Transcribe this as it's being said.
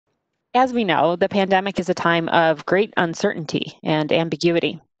As we know, the pandemic is a time of great uncertainty and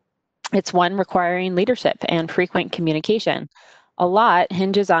ambiguity. It's one requiring leadership and frequent communication. A lot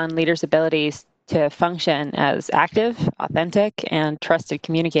hinges on leaders' abilities to function as active, authentic, and trusted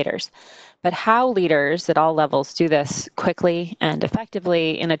communicators. But how leaders at all levels do this quickly and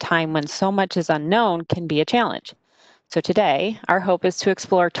effectively in a time when so much is unknown can be a challenge. So today, our hope is to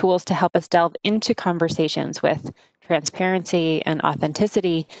explore tools to help us delve into conversations with transparency and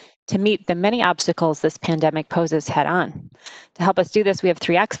authenticity to meet the many obstacles this pandemic poses head on. To help us do this, we have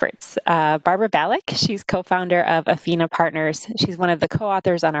three experts. Barbara Balick, she's co-founder of Athena Partners. She's one of the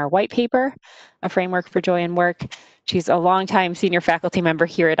co-authors on our white paper, A Framework for Joy in Work. She's a longtime senior faculty member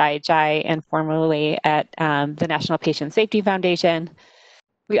here at IHI and formerly at the National Patient Safety Foundation.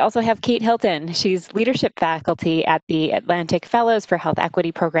 We also have Kate Hilton. She's leadership faculty at the Atlantic Fellows for Health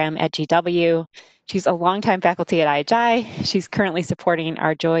Equity program at GW. She's a longtime faculty at IHI. She's currently supporting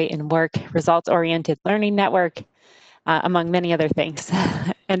our Joy in Work results-oriented learning network, among many other things.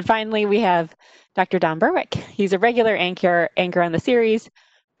 And finally, we have Dr. Don Berwick. He's a regular anchor on the series,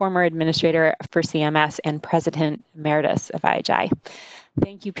 former administrator for CMS and president emeritus of IHI.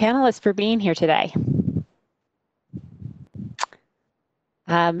 Thank you, panelists, for being here today.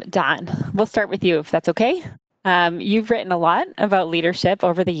 Don, we'll start with you, if that's okay. You've written a lot about leadership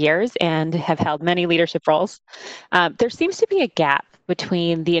over the years and have held many leadership roles. There seems to be a gap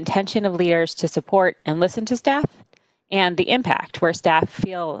between the intention of leaders to support and listen to staff and the impact, where staff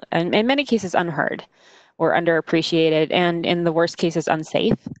feel, in many cases, unheard or underappreciated, and in the worst cases,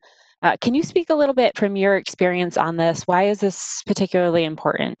 unsafe. Can you speak a little bit from your experience on this? Why is this particularly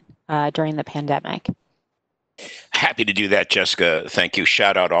important during the pandemic? Happy to do that, Jessica. Thank you.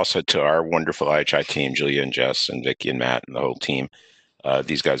 Shout out also to our wonderful IHI team, Julia and Jess and Vicky and Matt and the whole team.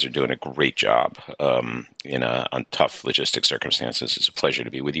 These guys are doing a great job on tough logistic circumstances. It's a pleasure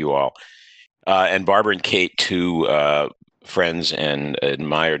to be with you all. And Barbara and Kate, two friends and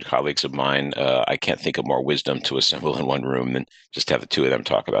admired colleagues of mine. I can't think of more wisdom to assemble in one room than just have the two of them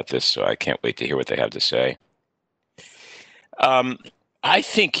talk about this. So I can't wait to hear what they have to say. I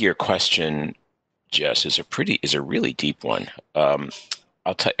think your question, Jess, is a really deep one.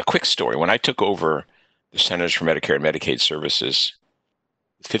 I'll tell you a quick story. When I took over the Centers for Medicare and Medicaid Services,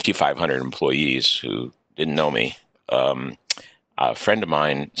 5,500 employees who didn't know me, a friend of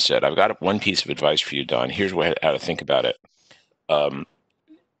mine said, "I've got one piece of advice for you, Don. Here's how to think about it.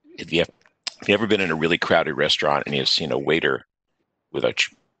 If you've ever been in a really crowded restaurant and you've seen a waiter with a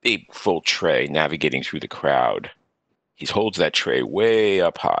big full tray navigating through the crowd, he holds that tray way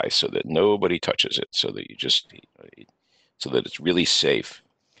up high so that nobody touches it, so that so that it's really safe."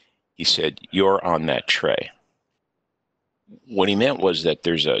 He said, "You're on that tray." What he meant was that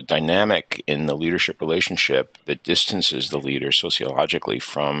there's a dynamic in the leadership relationship that distances the leader sociologically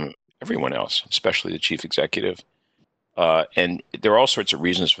from everyone else, especially the chief executive. And there are all sorts of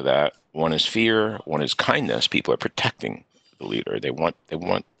reasons for that. One is fear. One is kindness. People are protecting the leader. They want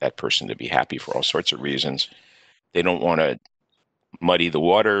that person to be happy for all sorts of reasons. They don't want to muddy the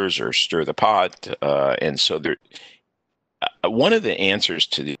waters or stir the pot. And so one of the answers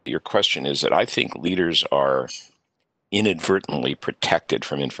to your question is that I think leaders are inadvertently protected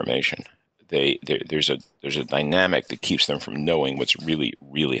from information. There's a dynamic that keeps them from knowing what's really,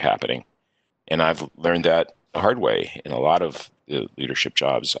 really happening. And I've learned that the hard way in a lot of the leadership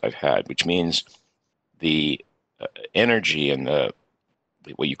jobs I've had, which means the energy and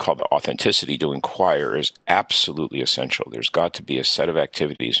what you call the authenticity to inquire is absolutely essential. There's got to be a set of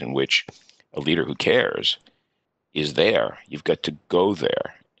activities in which a leader who cares is there. You've got to go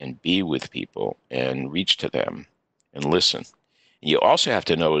there and be with people and reach to them and listen. And you also have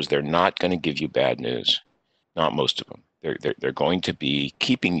to know is they're not going to give you bad news. Not most of them. They're going to be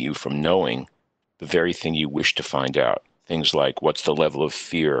keeping you from knowing the very thing you wish to find out. Things like, what's the level of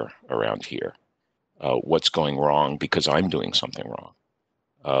fear around here? What's going wrong because I'm doing something wrong?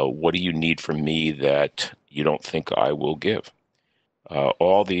 What do you need from me that you don't think I will give?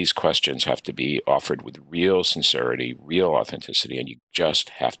 All these questions have to be offered with real sincerity, real authenticity, and you just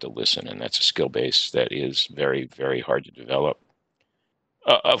have to listen. And that's a skill base that is very, very hard to develop.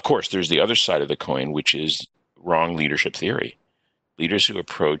 Of course, there's the other side of the coin, which is wrong leadership theory. Leaders who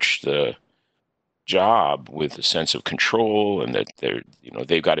approach the job with a sense of control and that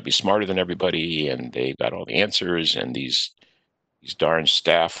they've got to be smarter than everybody and they've got all the answers and these darn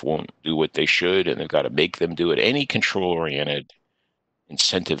staff won't do what they should and they've got to make them do it. Any control-oriented,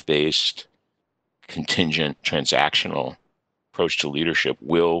 incentive-based, contingent, transactional approach to leadership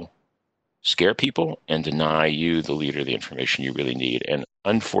will scare people and deny you, the leader, the information you really need. And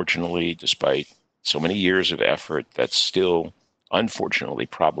unfortunately, despite so many years of effort, that's still unfortunately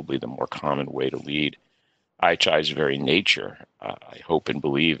probably the more common way to lead. IHI's very nature, I hope and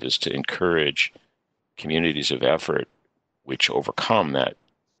believe, is to encourage communities of effort which overcome that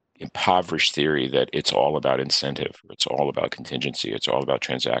impoverished theory that it's all about incentive, it's all about contingency, it's all about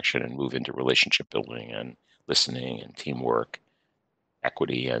transaction, and move into relationship building and listening and teamwork,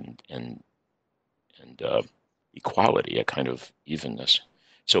 equity and equality, a kind of evenness.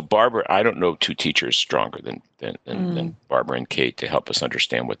 So Barbara, I don't know two teachers stronger than Barbara and Kate to help us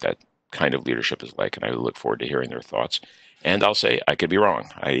understand what that kind of leadership is like, and I look forward to hearing their thoughts. And I'll say I could be wrong.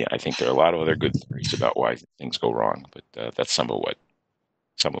 I think there are a lot of other good theories about why things go wrong, but that's some of what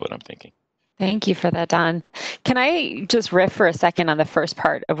I'm thinking. Thank you for that, Don. Can I just riff for a second on the first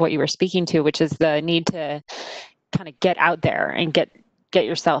part of what you were speaking to, which is the need to kind of get out there and get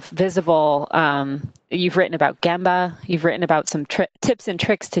yourself visible. You've written about Gemba. You've written about some tips and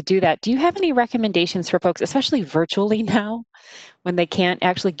tricks to do that. Do you have any recommendations for folks, especially virtually now, when they can't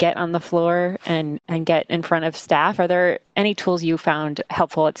actually get on the floor and get in front of staff? Are there any tools you found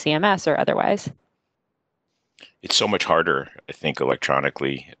helpful at CMS or otherwise? It's so much harder, I think,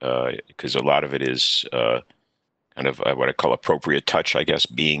 electronically, because a lot of it is kind of what I call appropriate touch, I guess,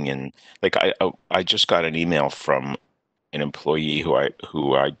 being in, like, I just got an email from an employee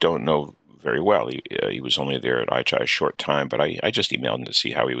who I don't know very well. He was only there at IHI a short time, but I just emailed him to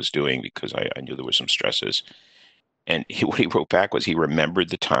see how he was doing because I knew there was some stresses. And what he wrote back was he remembered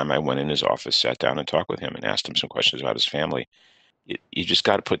the time I went in his office, sat down and talked with him and asked him some questions about his family. You just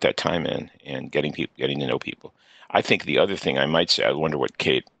got to put that time in and getting to know people. I think the other thing I might say, I wonder what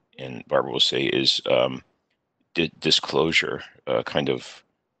Kate and Barbara will say, is disclosure, kind of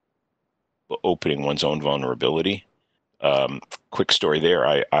opening one's own vulnerability. Quick story there.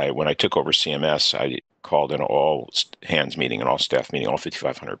 I when I took over CMS, I called an all hands meeting, an all staff meeting, all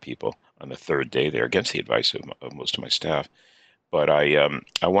 5,500 people on the third day there, against the advice of most of my staff. But I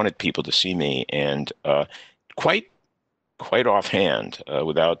wanted people to see me, and quite offhand,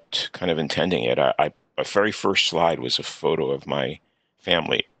 without kind of intending it, my very first slide was a photo of my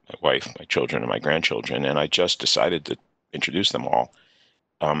family, my wife, my children, and my grandchildren, and I just decided to introduce them all.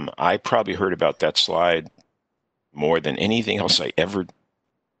 I probably heard about that slide more than anything else I ever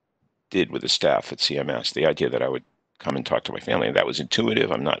did with the staff at CMS. The idea that I would come and talk to my family, and that was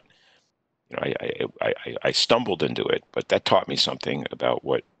intuitive. I'm not, I stumbled into it, but that taught me something about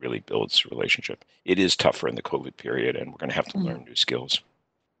what really builds relationship. It is tougher in the COVID period, and we're going to have to learn new skills.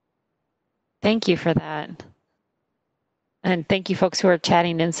 Thank you for that. And thank you, folks who are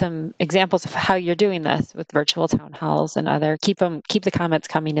chatting in, some examples of how you're doing this with virtual town halls and other. Keep the comments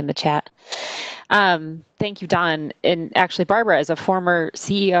coming in the chat. Thank you, Don. And actually, Barbara, as a former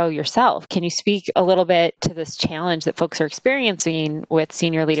CEO yourself, can you speak a little bit to this challenge that folks are experiencing with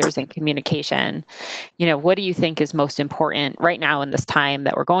senior leaders in communication? What do you think is most important right now in this time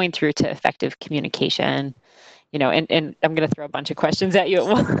that we're going through to effective communication? And I'm going to throw a bunch of questions at you at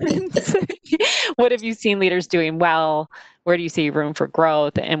once. What have you seen leaders doing well? Where do you see room for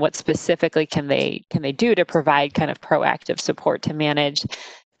growth? And what specifically can they do to provide kind of proactive support to manage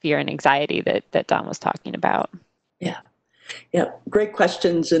fear and anxiety that Don was talking about? Yeah, great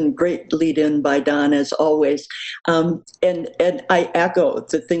questions and great lead in by Don, as always. And I echo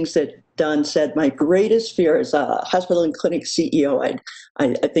the things that Don said. My greatest fear as a hospital and clinic CEO,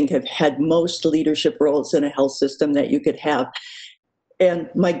 I think I've had most leadership roles in a health system that you could have.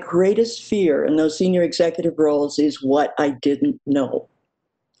 And my greatest fear in those senior executive roles is what I didn't know.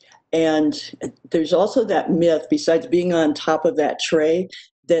 And there's also that myth, besides being on top of that tray,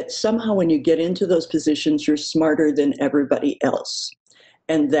 that somehow when you get into those positions, you're smarter than everybody else.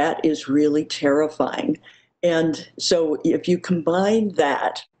 And that is really terrifying. And so if you combine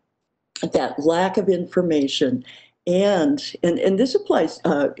that lack of information, and this applies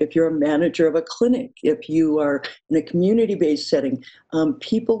if you're a manager of a clinic, if you are in a community-based setting,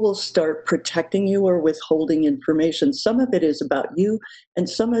 people will start protecting you or withholding information. Some of it is about you, and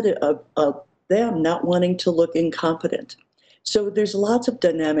some of it of them not wanting to look incompetent. So there's lots of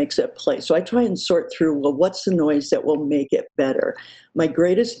dynamics at play. So I try and sort through, well, what's the noise that will make it better? My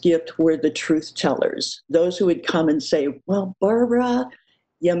greatest gift were the truth tellers, those who would come and say, well, Barbara,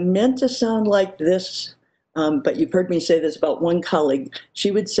 you meant to sound like this, but you've heard me say this about one colleague. She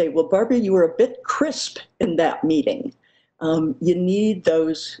would say, well, Barbara, you were a bit crisp in that meeting. You need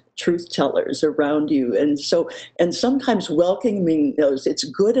those truth tellers around you. And sometimes welcoming those, it's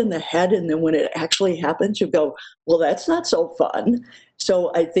good in the head. And then when it actually happens, you go, well, that's not so fun.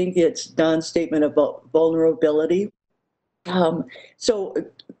 So I think it's Don's statement about vulnerability. So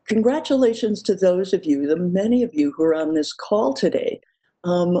congratulations to those of you, the many of you who are on this call today,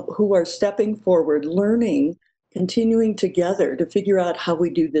 who are stepping forward, learning continuing together to figure out how we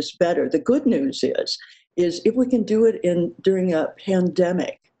do this better. The good news is if we can do it during a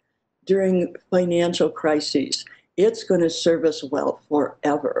pandemic, during financial crises, it's going to serve us well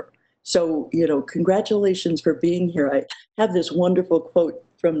forever. So, congratulations for being here. I have this wonderful quote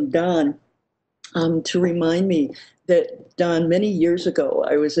from Don to remind me that, Don, many years ago,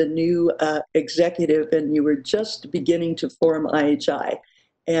 I was a new executive and you were just beginning to form IHI.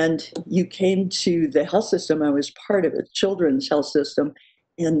 And you came to the health system I was part of, a children's health system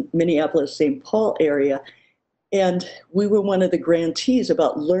in Minneapolis, St. Paul area. And we were one of the grantees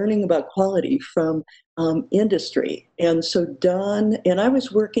about learning about quality from industry. And so Don, and I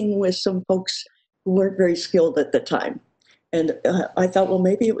was working with some folks who weren't very skilled at the time. And I thought, well,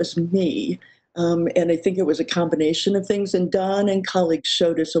 maybe it was me. And I think it was a combination of things. And Don and colleagues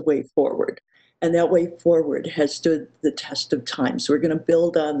showed us a way forward. And that way forward has stood the test of time. So we're going to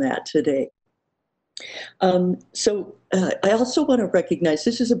build on that today. I also want to recognize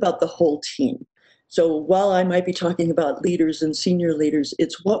this is about the whole team. So while I might be talking about leaders and senior leaders,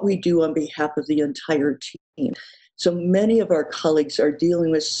 it's what we do on behalf of the entire team. So many of our colleagues are dealing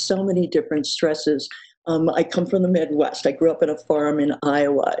with so many different stresses. I come from the Midwest. I grew up in a farm in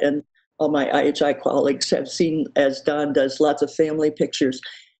Iowa, and all my IHI colleagues have seen, as Don does, lots of family pictures.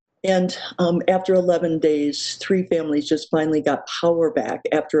 And after 11 days, 3 families just finally got power back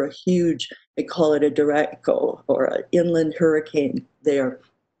after a huge, they call it a derecho or an inland hurricane there.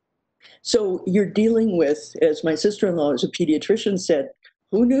 So you're dealing with, as my sister-in-law, as a pediatrician, said,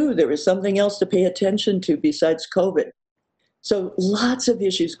 who knew there was something else to pay attention to besides COVID? So lots of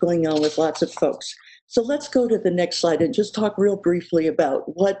issues going on with lots of folks. So let's go to the next slide and just talk real briefly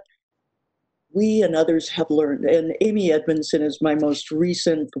about what we and others have learned. And Amy Edmondson is my most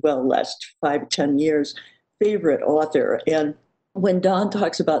recent, last 5-10 years, favorite author. And when Don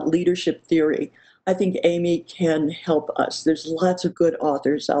talks about leadership theory, I think Amy can help us. There's lots of good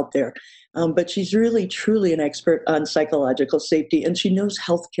authors out there, but she's really, truly an expert on psychological safety, and she knows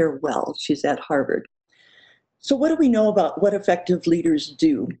healthcare well. She's at Harvard. So what do we know about what effective leaders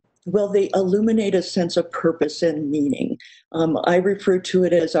do? Well, they illuminate a sense of purpose and meaning. I refer to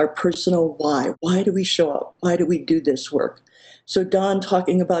it as our personal why. Why do we show up? Why do we do this work? So Don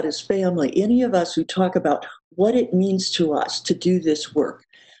talking about his family, any of us who talk about what it means to us to do this work.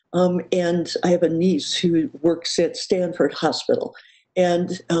 And I have a niece who works at Stanford Hospital.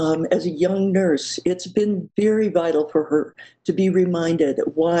 And as a young nurse, it's been very vital for her to be reminded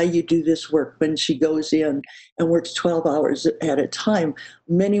why you do this work when she goes in and works 12 hours at a time,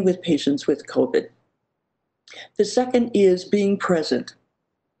 many with patients with COVID. The second is being present.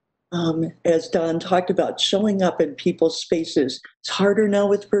 As Don talked about, showing up in people's spaces. It's harder now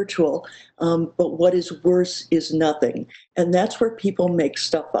with virtual, but what is worse is nothing. And that's where people make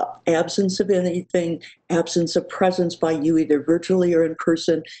stuff up. Absence of anything, absence of presence by you, either virtually or in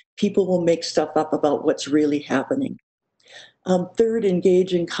person, people will make stuff up about what's really happening. Third,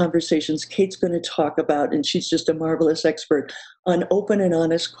 engage in conversations. Kate's going to talk about, and she's just a marvelous expert, on open and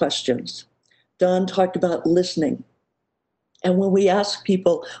honest questions. Don talked about listening. And when we ask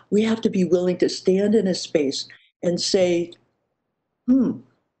people, we have to be willing to stand in a space and say,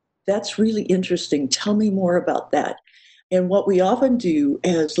 that's really interesting. Tell me more about that. And what we often do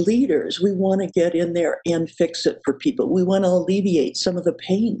as leaders, we want to get in there and fix it for people. We want to alleviate some of the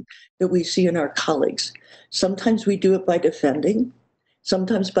pain that we see in our colleagues. Sometimes we do it by defending,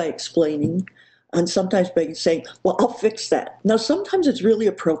 sometimes by explaining, and sometimes by saying, well, I'll fix that. Now, sometimes it's really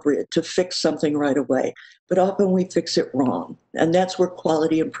appropriate to fix something right away, but often we fix it wrong. And that's where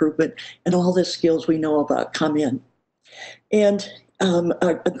quality improvement and all the skills we know about come in. And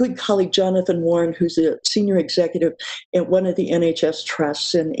a good colleague, Jonathan Warren, who's a senior executive at one of the NHS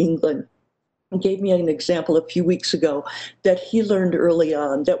trusts in England, gave me an example a few weeks ago that he learned early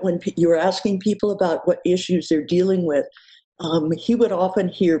on, that when you're asking people about what issues they're dealing with, he would often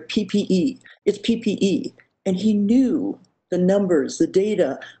hear PPE, it's PPE. And he knew the numbers, the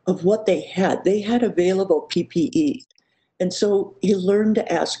data of what they had. They had available PPE. And so he learned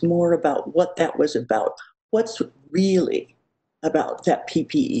to ask more about what that was about. What's really about that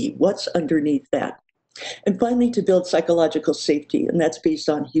PPE? What's underneath that? And finally, to build psychological safety. And that's based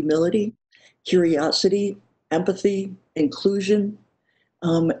on humility, curiosity, empathy, inclusion.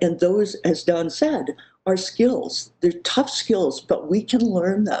 And those, as Don said, are skills. They're tough skills, but we can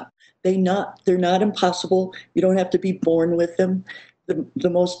learn them. They're not impossible. You don't have to be born with them. The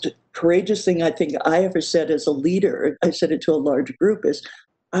most courageous thing I think I ever said as a leader, I said it to a large group, is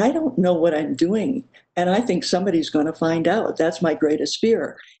I don't know what I'm doing, and I think somebody's going to find out. That's my greatest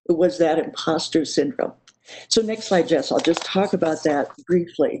fear. It was that imposter syndrome. So next slide, Jess, I'll just talk about that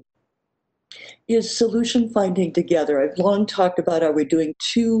briefly. is solution finding together. I've long talked about, are we doing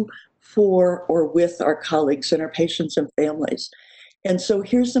to, for, or with our colleagues and our patients and families? And so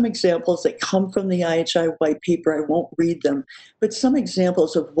here's some examples that come from the IHI white paper. I won't read them, but some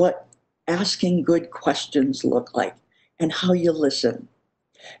examples of what asking good questions look like and how you listen.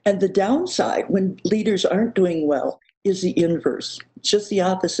 And the downside when leaders aren't doing well is the inverse. It's just the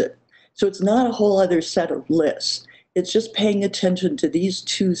opposite. So it's not a whole other set of lists. It's just paying attention to these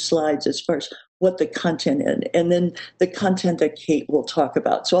two slides as far as what the content is, and then the content that Kate will talk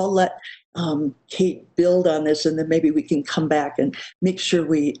about. So I'll let Kate build on this, and then maybe we can come back and make sure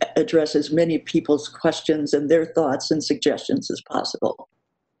we address as many people's questions and their thoughts and suggestions as possible.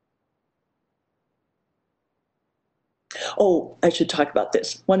 Oh, I should talk about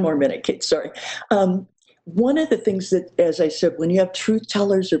this. One more minute, Kate, sorry. One of the things that, as I said, when you have truth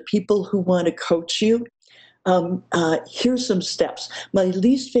tellers or people who want to coach you, here's some steps. My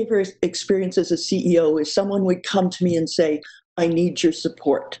least favorite experience as a CEO is someone would come to me and say, I need your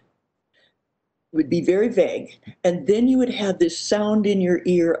support. It would be very vague. And then you would have this sound in your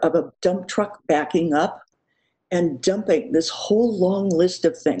ear of a dump truck backing up and dumping this whole long list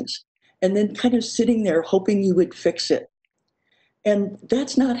of things, and then kind of sitting there hoping you would fix it. And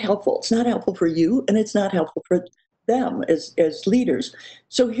that's not helpful. It's not helpful for you, and it's not helpful for them as leaders.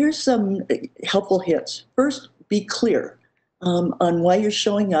 So here's some helpful hints. First, be clear on why you're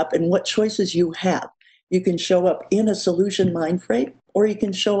showing up and what choices you have. You can show up in a solution mind frame, or you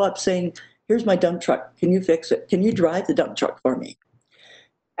can show up saying, here's my dump truck. Can you fix it? Can you drive the dump truck for me?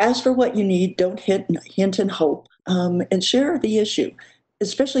 Ask for what you need. Don't hint and hope, and share the issue,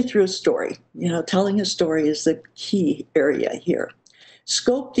 especially through a story. You know, telling a story is the key area here.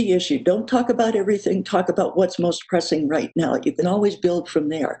 Scope the issue. Don't talk about everything. Talk about what's most pressing right now. You can always build from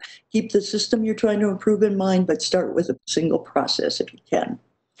there. Keep the system you're trying to improve in mind, but start with a single process if you can.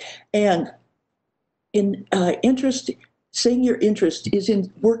 And in saying your interest is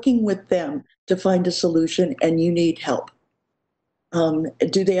in working with them to find a solution, and you need help.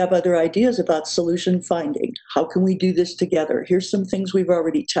 Do they have other ideas about solution finding? How can we do this together? Here's some things we've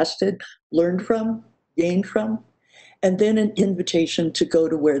already tested, learned from, gained from, and then an invitation to go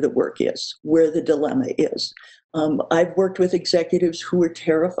to where the work is, where the dilemma is. I've worked with executives who are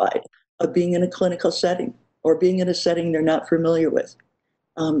terrified of being in a clinical setting or being in a setting they're not familiar with.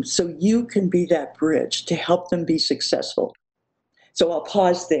 So you can be that bridge to help them be successful. So I'll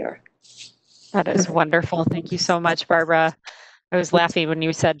pause there. That is wonderful. Thank you so much, Barbara. I was laughing when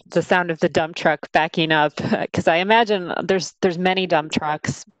you said the sound of the dump truck backing up, because I imagine there's many dump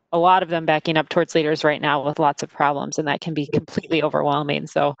trucks, a lot of them backing up towards leaders right now with lots of problems, and that can be completely overwhelming.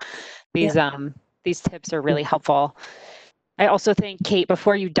 So these tips are really helpful. I also think, Kate,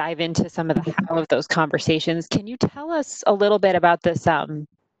 before you dive into some of the how of those conversations, can you tell us a little bit about this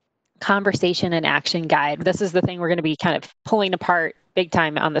conversation and action guide? This is the thing we're going to be kind of pulling apart big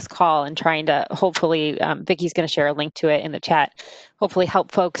time on this call and trying to hopefully, Vicky's going to share a link to it in the chat, hopefully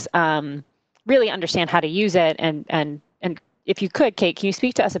help folks really understand how to use it. And if you could, Kate, can you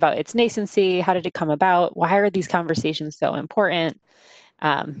speak to us about its nascency? How did it come about? Why are these conversations so important?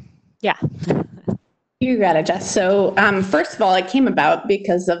 Yeah. You got it, Jess. So first of all, it came about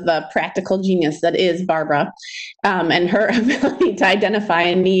because of the practical genius that is Barbara and her ability to identify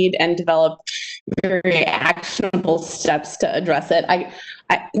a need and develop very actionable steps to address it.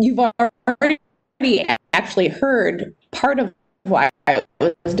 You've already actually heard part of why it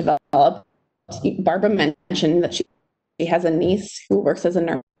was developed. Barbara mentioned that she has a niece who works as a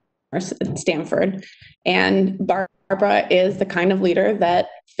nurse at Stanford, and Barbara is the kind of leader that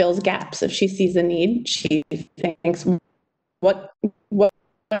fills gaps. If she sees a need, she thinks, what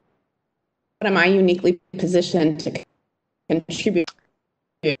am I uniquely positioned to contribute,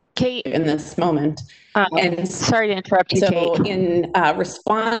 Kate, in this moment? And sorry to interrupt you, so Kate. In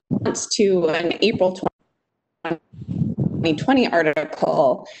response to an April 2020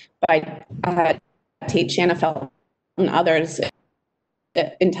 article by Tate Shanafelt and others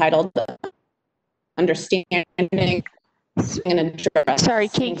entitled Understanding and Addressing. Sorry,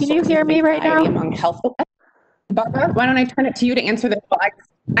 Kate, can you hear me right now? Among health. Barbara, why don't I turn it to you to answer this?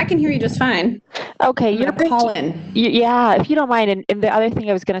 I can hear you just fine. Okay, you're call in. Yeah, if you don't mind. And the other thing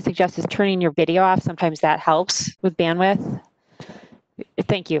I was going to suggest is turning your video off. Sometimes that helps with bandwidth.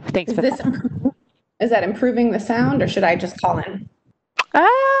 Thank you. Thanks for that. Is that improving the sound, or should I just call in?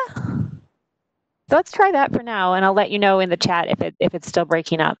 Let's try that for now, and I'll let you know in the chat if it's still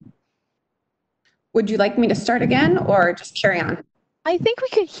breaking up. Would you like me to start again or just carry on? I think we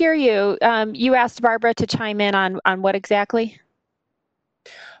could hear you. You asked Barbara to chime in on what exactly?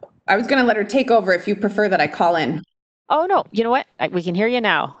 I was going to let her take over if you prefer that I call in. Oh, no, you know what? We can hear you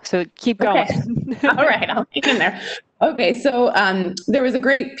now. So keep going. Okay. All right, I'll hang in there. Okay, so there was a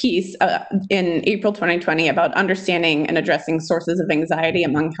great piece in April 2020 about understanding and addressing sources of anxiety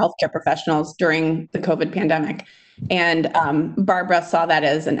among healthcare professionals during the COVID pandemic. And Barbara saw that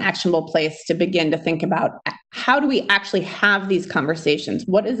as an actionable place to begin to think about how do we actually have these conversations?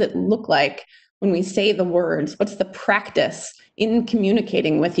 What does it look like when we say the words? What's the practice in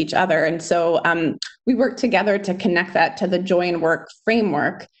communicating with each other? And so we worked together to connect that to the Joy in Work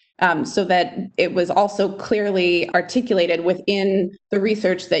framework, so that it was also clearly articulated within the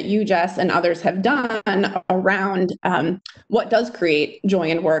research that you, Jess, and others have done around what does create joy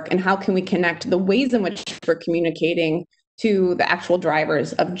in work and how can we connect the ways in which we're communicating to the actual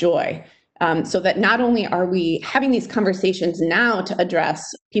drivers of joy. So that not only are we having these conversations now to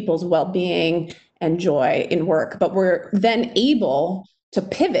address people's well-being and joy in work, but we're then able to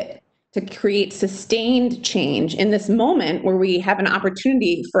pivot to create sustained change in this moment where we have an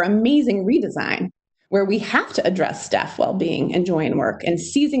opportunity for amazing redesign, where we have to address staff well-being and joy in work, and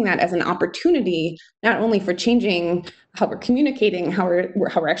seizing that as an opportunity, not only for changing how we're communicating, how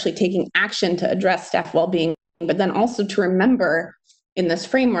we're actually taking action to address staff well-being, but then also to remember in this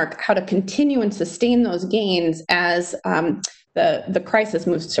framework how to continue and sustain those gains as the crisis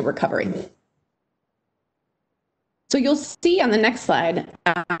moves to recovery. So you'll see on the next slide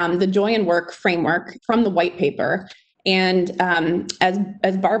the Joy in Work framework from the white paper. And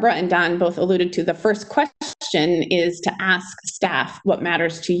as Barbara and Don both alluded to, the first question is to ask staff what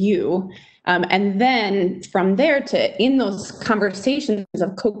matters to you. And then from there to in those conversations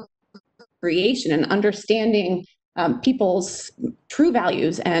of co-creation and understanding people's true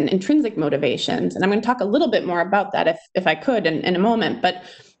values and intrinsic motivations. And I'm going to talk a little bit more about that if I could in a moment, but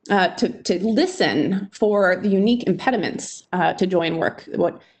to listen for the unique impediments to joy in work,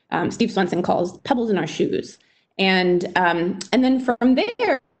 what Steve Swenson calls pebbles in our shoes. And then from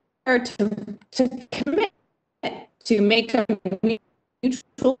there to commit to make a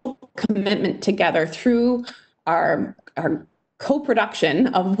mutual commitment together through our co-production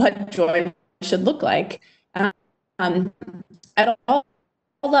of what joy should look like at all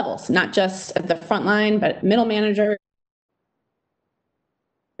levels, not just at the front line, but middle manager,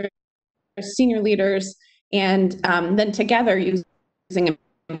 senior leaders, and then together using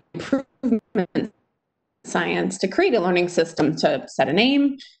improvement science to create a learning system, to set a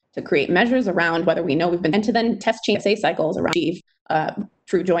name, to create measures around whether we know we've been, and to then test change cycles around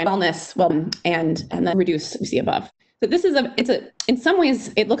true joy and wellness, and then reduce we see above. So this is in some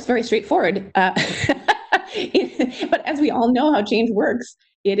ways it looks very straightforward, but as we all know how change works,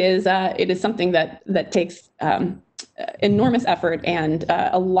 it is something that takes enormous effort and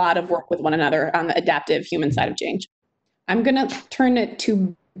a lot of work with one another on the adaptive human side of change. I'm going to turn it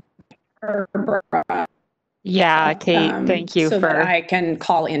to Barbara. Yeah, Kate, thank you so that I can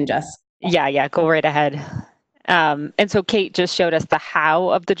call in, Jess. Yeah, go right ahead. And so Kate just showed us the how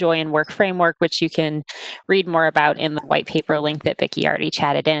of the Joy in Work framework, which you can read more about in the white paper link that Vicki already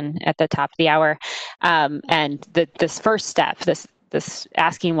chatted in at the top of the hour. And this first step, this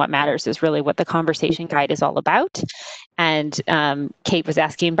asking what matters, is really what the conversation guide is all about. And Kate was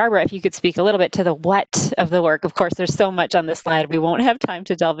asking Barbara if you could speak a little bit to the what of the work. Of course, there's so much on this slide. We won't have time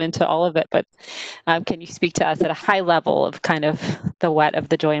to delve into all of it, but can you speak to us at a high level of kind of the what of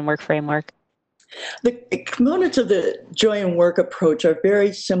the Joy in Work framework? The components of the Joy in Work approach are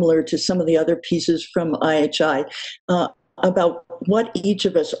very similar to some of the other pieces from IHI about what each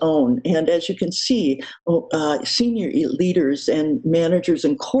of us own. And as you can see, senior leaders and managers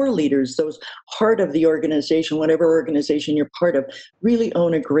and core leaders, those heart of the organization, whatever organization you're part of, really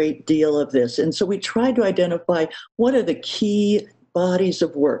own a great deal of this. And so we tried to identify what are the key bodies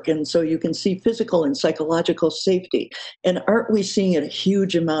of work. And so you can see physical and psychological safety. And aren't we seeing a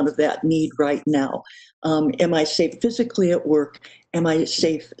huge amount of that need right now? Am I safe physically at work? Am I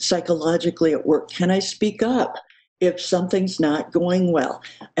safe psychologically at work? Can I speak up if something's not going well?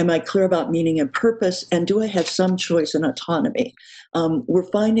 Am I clear about meaning and purpose? And do I have some choice and autonomy? We're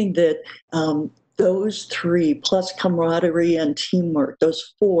finding that those three, plus camaraderie and teamwork,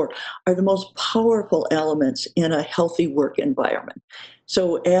 those four are the most powerful elements in a healthy work environment.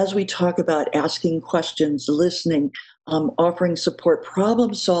 So as we talk about asking questions, listening, offering support,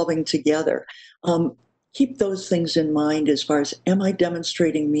 problem solving together, keep those things in mind as far as, am I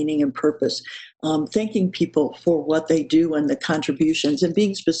demonstrating meaning and purpose? Thanking people for what they do and the contributions, and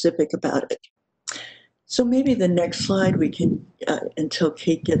being specific about it. So maybe the next slide we can, until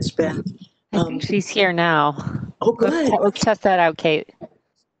Kate gets back. I think she's here now. Oh, good. Let's test that out, Kate.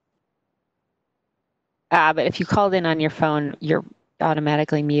 But if you called in on your phone, you're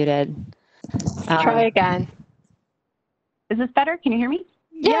automatically muted. Try again. Is this better? Can you hear me?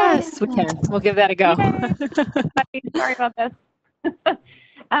 Yes, we can. We'll give that a go. Yay. Sorry about this.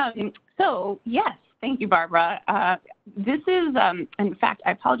 So yes, thank you, Barbara. This is, in fact,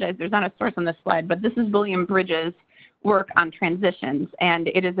 I apologize, there's not a source on this slide, but this is William Bridges' work on transitions, and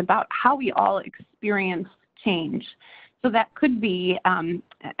it is about how we all experience change. So that could be,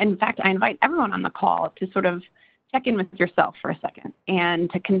 in fact, I invite everyone on the call to sort of check in with yourself for a second and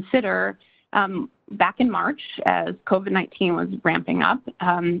to consider back in March as COVID-19 was ramping up,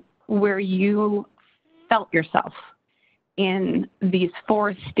 where you felt yourself in these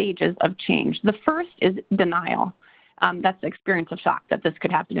 4 stages of change. The first is denial. That's the experience of shock that this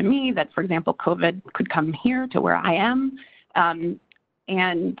could happen to me, that, for example, COVID could come here to where I am.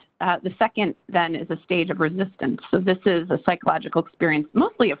 And the second then is a stage of resistance. So this is a psychological experience,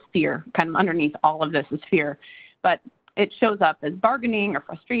 mostly of fear, kind of underneath all of this is fear, but it shows up as bargaining or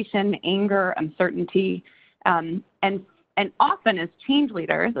frustration, anger, uncertainty, and often as change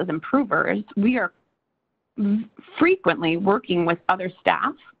leaders, as improvers, we are frequently working with other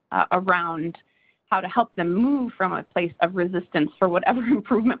staff around how to help them move from a place of resistance for whatever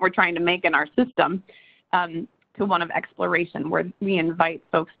improvement we're trying to make in our system to one of exploration, where we invite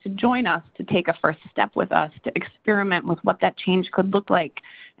folks to join us, to take a first step with us, to experiment with what that change could look like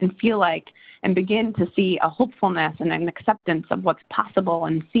and feel like, and begin to see a hopefulness and an acceptance of what's possible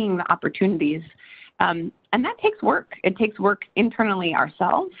and seeing the opportunities. And that takes work. It takes work internally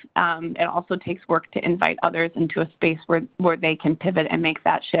ourselves. It also takes work to invite others into a space where they can pivot and make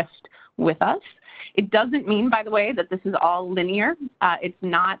that shift with us. It doesn't mean, by the way, that this is all linear. It's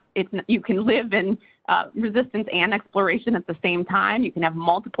not, you can live in resistance and exploration at the same time. You can have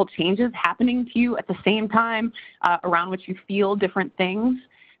multiple changes happening to you at the same time around which you feel different things.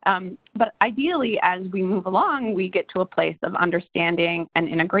 But ideally, as we move along, we get to a place of understanding and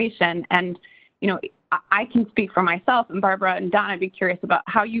integration. And, you know, I can speak for myself, and Barbara and Don, I'd be curious about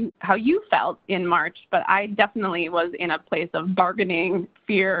how you felt in March, but I definitely was in a place of bargaining,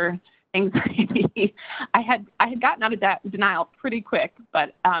 fear, anxiety. I had gotten out of denial pretty quick,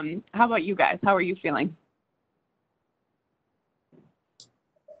 but how about you guys? How are you feeling?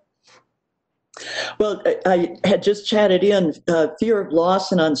 Well, I had just chatted in fear of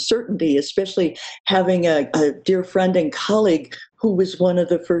loss and uncertainty, especially having a dear friend and colleague who was one of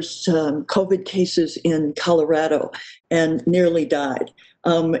the first COVID cases in Colorado and nearly died.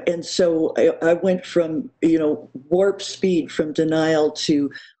 And so I went from, warp speed from denial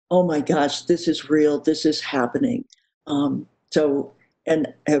to, oh my gosh, this is real, this is happening. And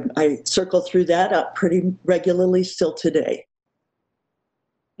I circle through that up pretty regularly still today.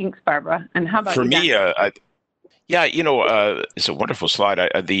 Thanks, Barbara. And how about for you, me? Dan? It's a wonderful slide.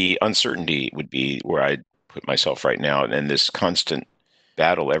 The uncertainty would be where I put myself right now, and this constant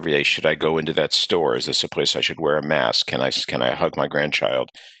battle every day. Should I go into that store? Is this a place I should wear a mask? Can I hug my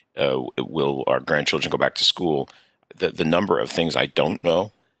grandchild? Will our grandchildren go back to school? The number of things I don't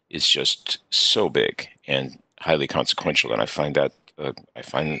know is just so big and highly consequential, and I find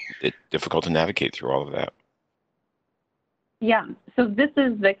it difficult to navigate through all of that. Yeah, so this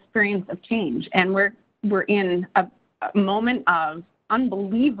is the experience of change, and we're in a moment of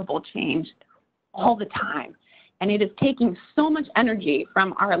unbelievable change all the time. And it is taking so much energy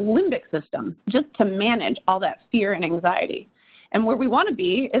from our limbic system just to manage all that fear and anxiety. And where we want to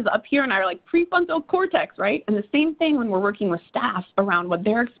be is up here in our prefrontal cortex, right? And the same thing when we're working with staff around what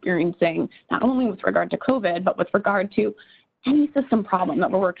they're experiencing, not only with regard to COVID, but with regard to any system problem that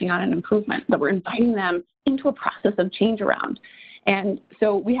we're working on an improvement, that we're inviting them into a process of change around. And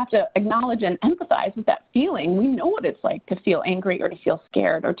so we have to acknowledge and empathize with that feeling. We know what it's like to feel angry or to feel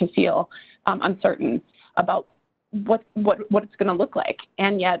scared or to feel uncertain about what it's going to look like.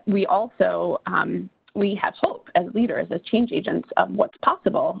 And yet we also, we have hope as leaders, as change agents of what's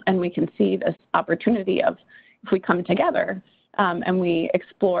possible. And we can see this opportunity of, if we come together and we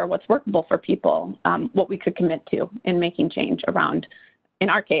explore what's workable for people, what we could commit to in making change around, in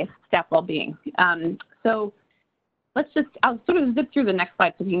our case, staff well-being. So I'll sort of zip through the next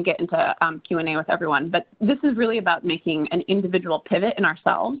slide so we can get into Q&A with everyone. But this is really about making an individual pivot in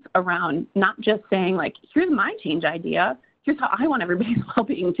ourselves around not just saying, here's my change idea, here's how I want everybody's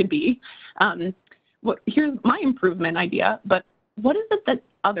well-being to be, here's my improvement idea, but what is it that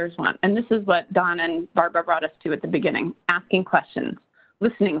others want? And this is what Don and Barbara brought us to at the beginning: asking questions,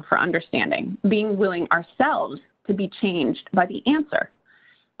 listening for understanding, being willing ourselves to be changed by the answer.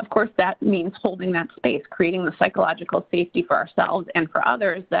 Of course, that means holding that space, creating the psychological safety for ourselves and for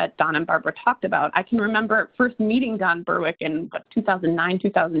others that Don and Barbara talked about. I can remember first meeting Don Berwick in 2009,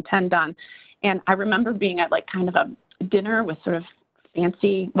 2010, Don, and I remember being at kind of a dinner with sort of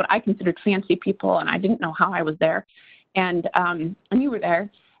fancy, what I considered fancy people, and I didn't know how I was there. And you were there.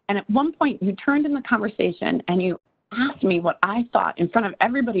 And at one point, you turned in the conversation and you asked me what I thought in front of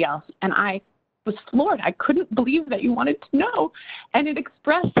everybody else. And I was floored. I couldn't believe that you wanted to know. And it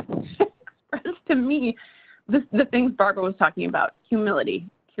expressed to me the things Barbara was talking about: humility,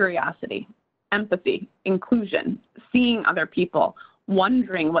 curiosity, empathy, inclusion, seeing other people,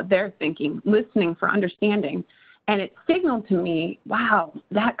 wondering what they're thinking, listening for understanding. And it signaled to me, wow,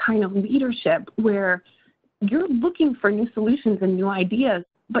 that kind of leadership where you're looking for new solutions and new ideas,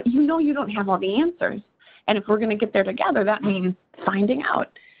 but you know you don't have all the answers. And if we're going to get there together, that means finding out.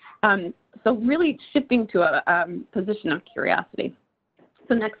 So really shifting to a position of curiosity.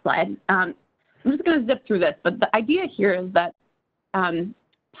 So next slide. I'm just going to zip through this, but the idea here is that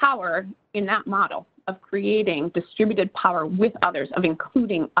power in that model of creating distributed power with others, of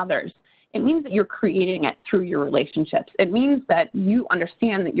including others, it means that you're creating it through your relationships. It means that you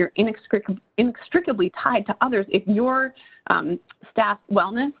understand that you're inextricably tied to others if your staff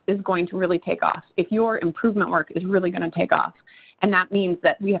wellness is going to really take off, if your improvement work is really going to take off. And that means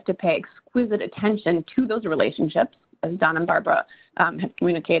that we have to pay exquisite attention to those relationships, as Don and Barbara have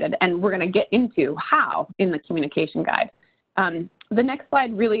communicated, and we're going to get into how in the communication guide. The next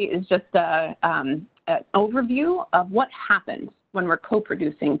slide really is just an overview of what happens when we're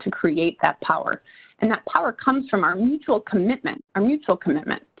co-producing to create that power. And that power comes from our mutual commitment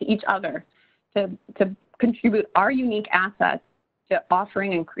to each other to contribute our unique assets to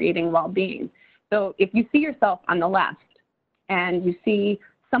offering and creating well-being. So if you see yourself on the left and you see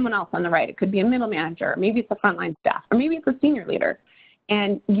someone else on the right, it could be a middle manager, maybe it's a frontline staff, or maybe it's a senior leader,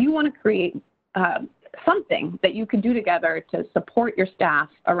 and you want to create something that you could do together to support your staff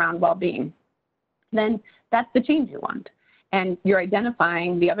around well-being, then that's the change you want. And you're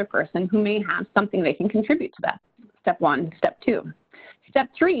identifying the other person who may have something they can contribute to that. Step one. Step two. Step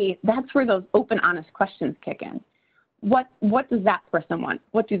three, that's where those open, honest questions kick in. What does that person want?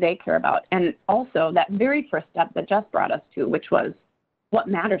 What do they care about? And also that very first step that Jess brought us to, which was what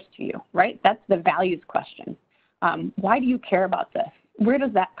matters to you, right? That's the values question. Why do you care about this? Where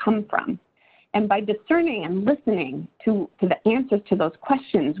does that come from? And by discerning and listening to the answers to those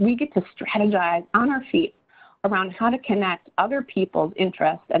questions, we get to strategize on our feet around how to connect other people's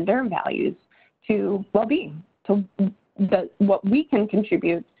interests and their values to well-being, to what we can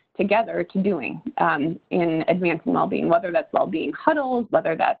contribute together to doing in advancing well-being, whether that's well-being huddles,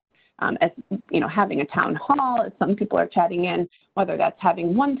 whether that's as having a town hall, as some people are chatting in, whether that's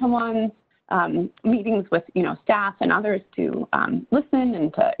having one-to-ones, meetings with staff and others to listen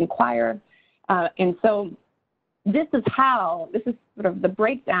and to inquire. And so this is sort of the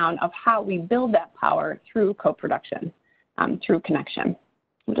breakdown of how we build that power through co-production, through connection.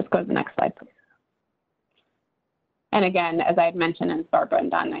 We'll just go to the next slide, please. And again, as I had mentioned, and Barbara and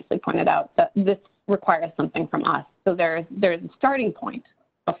Don nicely pointed out, that this requires something from us. So there's a starting point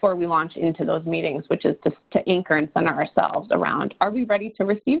before we launch into those meetings, which is to anchor and center ourselves around, are we ready to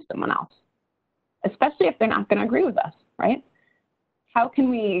receive someone else? Especially if they're not going to agree with us, right? How can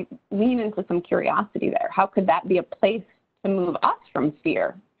we lean into some curiosity there? How could that be a place to move us from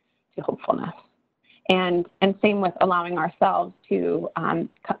fear to hopefulness? And same with allowing ourselves to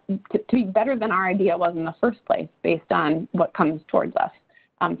be better than our idea was in the first place based on what comes towards us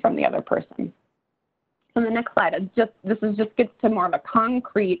from the other person. So the next slide, this gets to more of a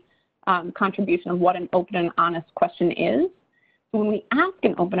concrete contribution of what an open and honest question is. When we ask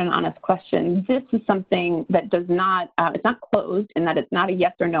an open and honest question, this is something that does not, it's not closed in that it's not a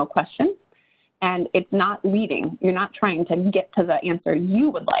yes or no question, and it's not leading. You're not trying to get to the answer you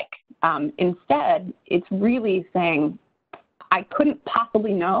would like. Instead, it's really saying, I couldn't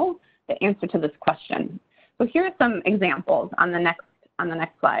possibly know the answer to this question. So here are some examples on the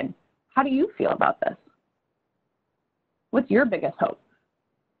next slide. How do you feel about this? What's your biggest hope?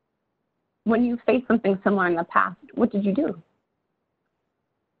 When you faced something similar in the past, what did you do?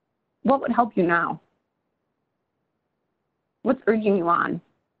 What would help you now? What's urging you on?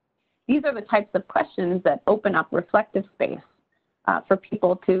 These are the types of questions that open up reflective space for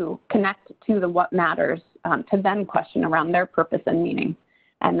people to connect to the what matters, to then question around their purpose and meaning.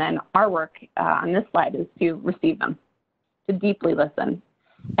 And then our work on this slide is to receive them, to deeply listen.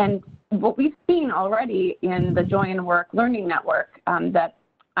 And what we've seen already in the Joy in Work Learning Network that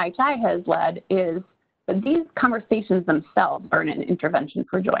IHI has led is that these conversations themselves are an intervention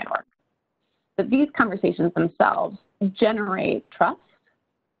for joy in work. That these conversations themselves generate trust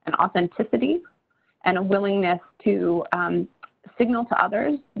and authenticity and a willingness to signal to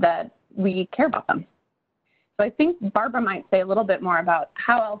others that we care about them. So I think Barbara might say a little bit more about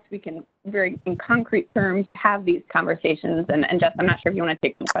how else we can, very in concrete terms, have these conversations. And Jess, I'm not sure if you want to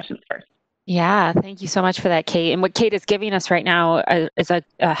take some questions first. Yeah, thank you so much for that, Kate. And what Kate is giving us right now is a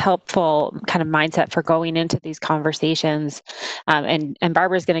helpful kind of mindset for going into these conversations. And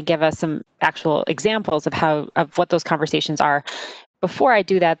Barbara's going to give us some actual examples of what those conversations are. Before I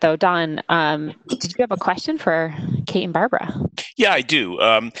do that, though, Don, did you have a question for Kate and Barbara? Yeah, I do.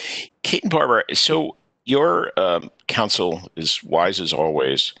 Kate and Barbara, so your counsel is wise as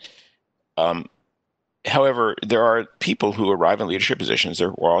always. However, there are people who arrive in leadership positions,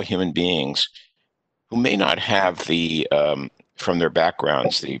 we're all human beings, who may not have from their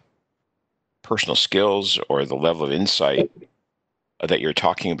backgrounds, the personal skills or the level of insight that you're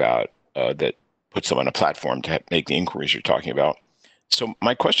talking about that puts them on a platform to make the inquiries you're talking about. So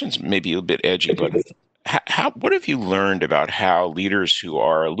my question's maybe a bit edgy, but what have you learned about how leaders who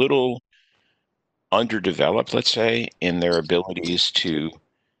are a little underdeveloped, let's say, in their abilities to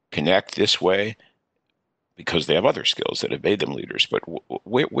connect this way, because they have other skills that have made them leaders, but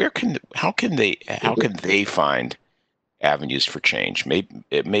how can they find avenues for change? Maybe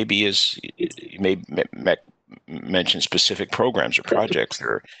you may mention specific programs or projects,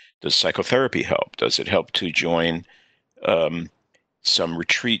 or does psychotherapy help? Does it help to join some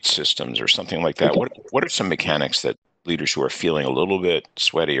retreat systems or something like that? What are some mechanics that leaders who are feeling a little bit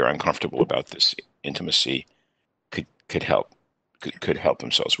sweaty or uncomfortable about this intimacy could help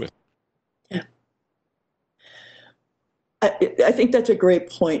themselves with? Yeah. I think that's a great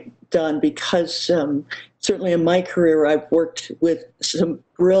point, Don, because certainly in my career, I've worked with some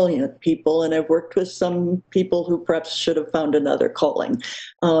brilliant people, and I've worked with some people who perhaps should have found another calling,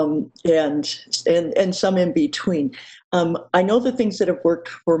 and some in between. I know the things that have worked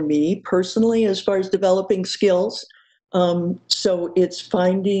for me personally as far as developing skills. So it's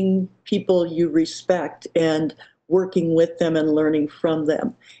finding people you respect and working with them and learning from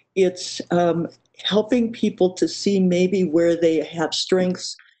them. It's helping people to see maybe where they have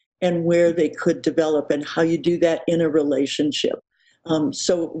strengths and where they could develop, and how you do that in a relationship.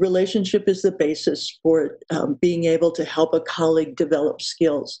 So relationship is the basis for being able to help a colleague develop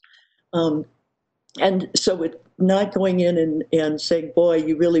skills. And so it's not going in and saying, boy,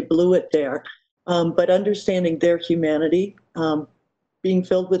 you really blew it there, but understanding their humanity, being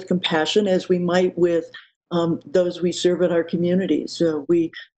filled with compassion as we might with those we serve in our communities. So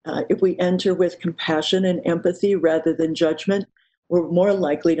if we enter with compassion and empathy rather than judgment, we're more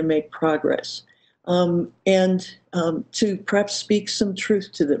likely to make progress. And to perhaps speak some truth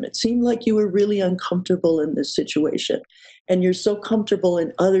to them. It seemed like you were really uncomfortable in this situation, and you're so comfortable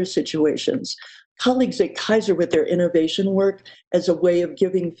in other situations. Colleagues at Kaiser with their innovation work as a way of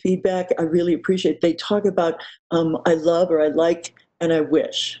giving feedback, I really appreciate. They talk about I love, or I like, and I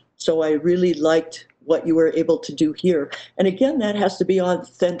wish. So I really liked what you were able to do here. And again, that has to be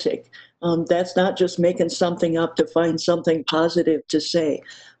authentic. That's not just making something up to find something positive to say,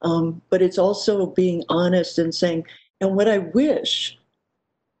 but it's also being honest and saying, and what I wish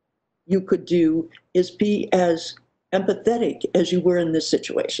you could do is be as empathetic as you were in this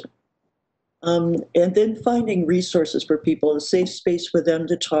situation. And then finding resources for people, a safe space for them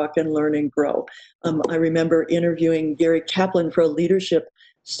to talk and learn and grow. I remember interviewing Gary Kaplan for a leadership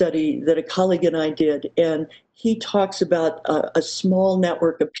study that a colleague and I did, and he talks about a small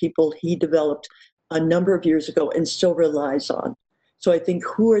network of people he developed a number of years ago and still relies on. So I think,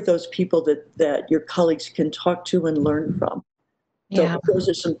 who are those people that your colleagues can talk to and learn from? Yeah. So those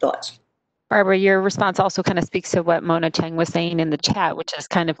are some thoughts. Barbara, your response also kind of speaks to what Mona Cheng was saying in the chat, which is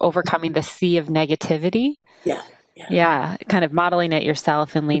kind of overcoming the sea of negativity. Yeah, kind of modeling it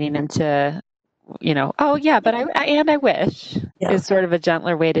yourself and leaning into, oh yeah, but I wish is sort of a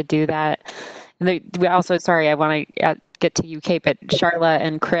gentler way to do that. And we also, sorry, I want to get to you, Kate, but Charla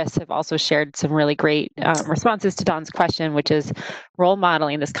and Chris have also shared some really great responses to Don's question, which is role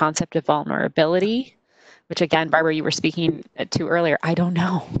modeling this concept of vulnerability, which again, Barbara, you were speaking to earlier. I don't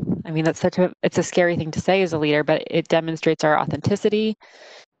know. I mean, it's a scary thing to say as a leader, but it demonstrates our authenticity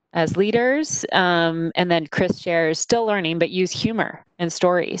as leaders. And then Chris shares, still learning, but use humor and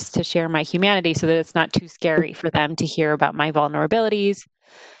stories to share my humanity so that it's not too scary for them to hear about my vulnerabilities.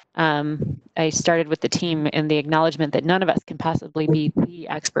 I started with the team in the acknowledgement that none of us can possibly be the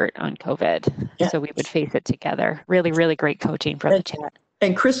expert on COVID. Yeah. So we would face it together. Really, really great coaching from the chat.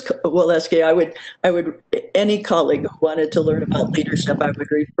 And Chris Waleski, I would, any colleague who wanted to learn about leadership, I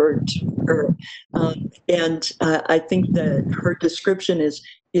would refer to her. And I think that her description is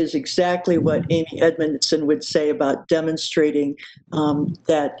exactly what Amy Edmondson would say about demonstrating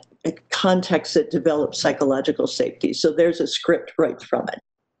that context that develops psychological safety. So there's a script right from it.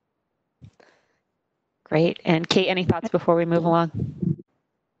 Great. And Kate, any thoughts before we move along?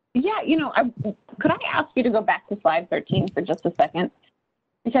 Yeah, could I ask you to go back to slide 13 for just a second?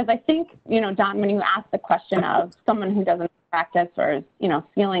 Because I think, Don, when you ask the question of someone who doesn't practice or is,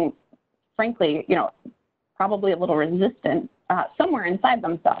 feeling, frankly, probably a little resistant, somewhere inside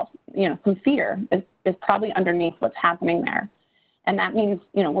themselves, some fear is probably underneath what's happening there. And that means,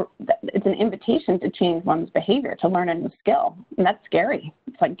 it's an invitation to change one's behavior, to learn a new skill. And that's scary.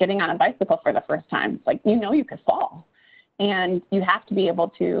 It's like getting on a bicycle for the first time. It's like, you could fall. And you have to be able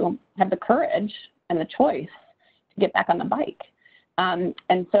to have the courage and the choice to get back on the bike.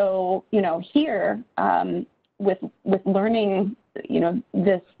 And so, here, with learning,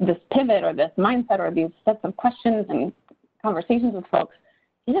 this pivot or this mindset or these sets of questions and conversations with folks,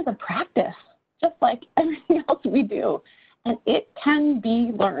 it is a practice, just like everything else we do. And it can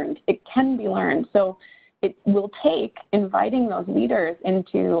be learned. It can be learned. So it will take inviting those leaders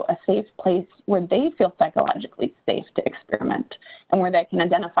into a safe place where they feel psychologically safe to experiment and where they can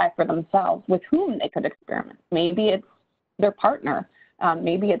identify for themselves with whom they could experiment. Maybe it's their partner.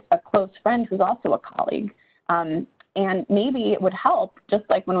 Maybe it's a close friend who's also a colleague. And maybe it would help, just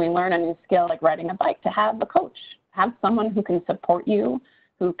like when we learn a new skill like riding a bike, to have a coach, have someone who can support you,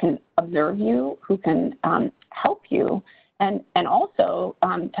 who can observe you, who can help you, and also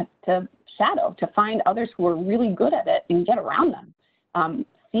to shadow, to find others who are really good at it and get around them.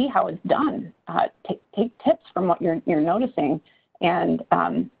 See how it's done. Take tips from what you're noticing and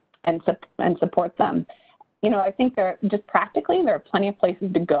support them. I think there are plenty of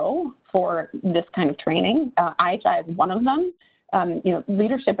places to go for this kind of training. IHI is one of them.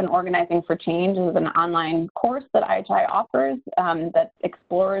 Leadership and Organizing for Change is an online course that IHI offers that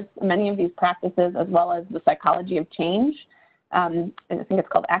explores many of these practices as well as the psychology of change. I think it's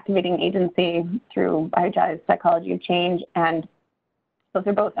called Activating Agency through IHI's Psychology of Change. And those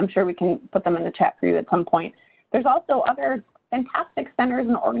are both, I'm sure we can put them in the chat for you at some point. There's also other fantastic centers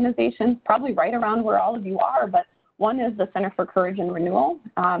and organizations, probably right around where all of you are, but one is the Center for Courage and Renewal,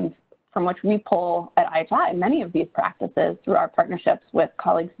 from which we pull at IHI many of these practices through our partnerships with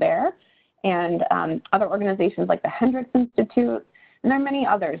colleagues there, and other organizations like the Hendricks Institute, and there are many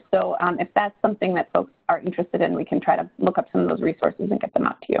others. So if that's something that folks are interested in, we can try to look up some of those resources and get them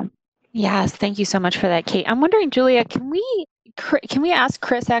out to you. Yes, thank you so much for that, Kate. I'm wondering, Julia, can we ask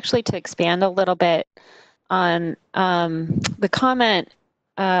Chris actually to expand a little bit on the comment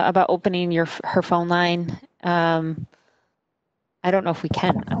about opening her phone line? I don't know if we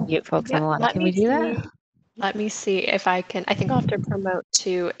can unmute folks on the line. Can we do that? Let me see if I can. I think I'll have to promote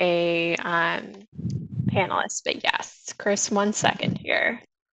to a panelist, but yes, Chris, 1 second here.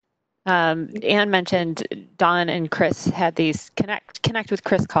 Anne mentioned Don and Chris had these connect with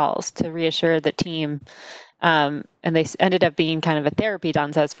Chris calls to reassure the team. And they ended up being kind of a therapy,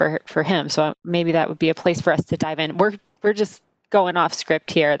 Don says, for him. So maybe that would be a place for us to dive in. We're just going off script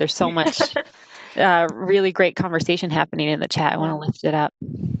here. There's so much really great conversation happening in the chat. I want to lift it up.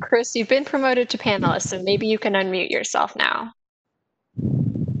 Chris, you've been promoted to panelist, so maybe you can unmute yourself now.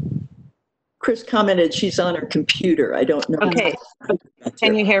 Chris commented she's on her computer. I don't know. Okay.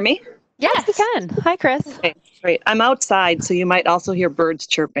 Can you hear me? Yes, we can. Hi, Chris. Okay, great. I'm outside, so you might also hear birds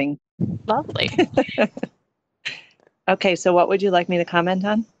chirping. Lovely. Okay, so what would you like me to comment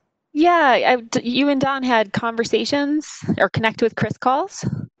on? Yeah, you and Don had conversations or connect with Chris calls.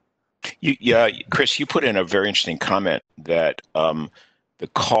 Yeah, Chris, you put in a very interesting comment that the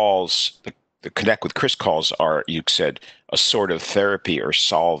calls, the Connect with Chris calls are, you said, a sort of therapy or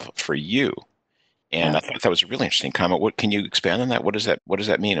solve for you. And I thought that was a really interesting comment. What can you expand on that? What does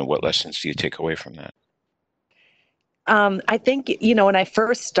that mean, and what lessons do you take away from that? I think, when I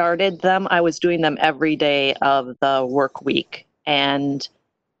first started them, I was doing them every day of the work week. And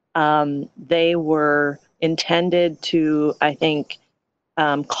they were intended to, I think,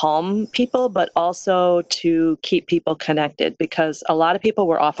 calm people, but also to keep people connected, because a lot of people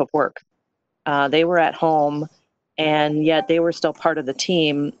were off of work. They were at home, and yet they were still part of the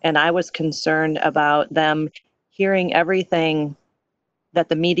team. And I was concerned about them hearing everything that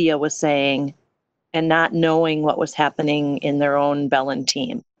the media was saying and not knowing what was happening in their own Bellin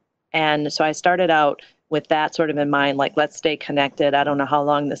team. And so I started out with that sort of in mind, like, let's stay connected. I don't know how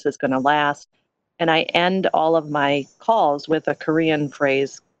long this is going to last. And I end all of my calls with a Korean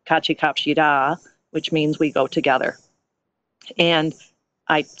phrase, kachi kapshida, which means we go together. And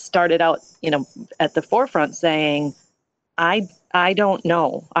I started out, at the forefront saying, I don't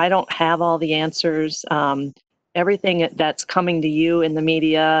know. I don't have all the answers. Everything that's coming to you in the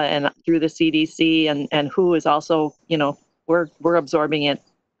media and through the CDC and WHO is also, we're absorbing it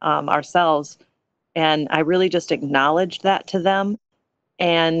ourselves. And I really just acknowledged that to them.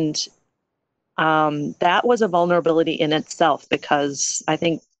 And that was a vulnerability in itself, because I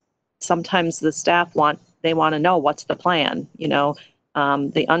think sometimes the staff want to know what's the plan,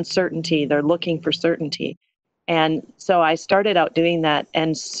 the uncertainty. They're looking for certainty. And so I started out doing that.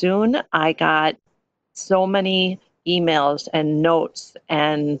 And soon I got so many emails and notes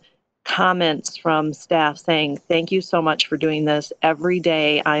and comments from staff saying, thank you so much for doing this every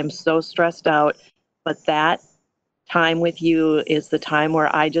day. I am so stressed out, but that time with you is the time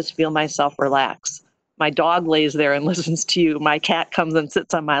where I just feel myself relax. My dog lays there and listens to you. My cat comes and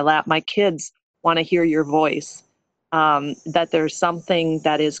sits on my lap. My kids want to hear your voice. That there's something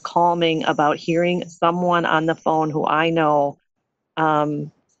that is calming about hearing someone on the phone who I know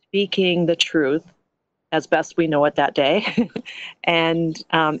speaking the truth as best we know it that day, and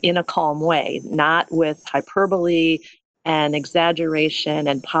in a calm way, not with hyperbole and exaggeration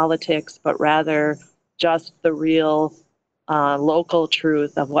and politics, but rather just the real local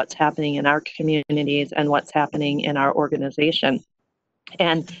truth of what's happening in our communities and what's happening in our organization.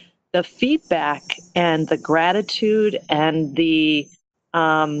 And the feedback and the gratitude and the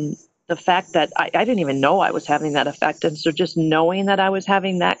fact that I didn't even know I was having that effect. And so just knowing that I was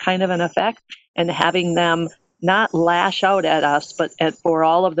having that kind of an effect and having them not lash out at us, but for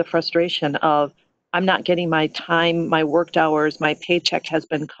all of the frustration of, I'm not getting my time, my worked hours, my paycheck has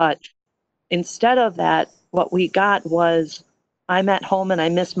been cut. Instead of that, what we got was, I'm at home and I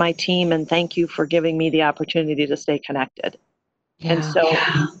miss my team, and thank you for giving me the opportunity to stay connected. Yeah. And so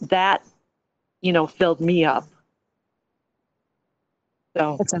that, filled me up.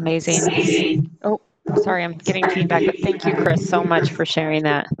 So That's amazing. Oh, sorry, I'm getting feedback, but thank you, Chris, so much for sharing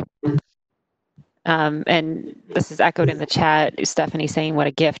that. And this is echoed in the chat. Stephanie saying, what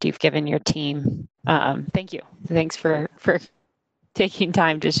a gift you've given your team. Thank you. Thanks for taking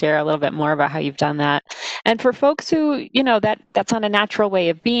time to share a little bit more about how you've done that. And for folks who, that's not a natural way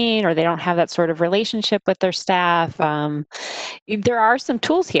of being, or they don't have that sort of relationship with their staff, there are some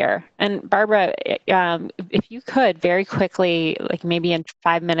tools here. And Barbara, if you could very quickly, like maybe in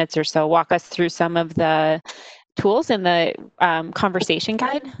 5 minutes or so, walk us through some of the tools in the conversation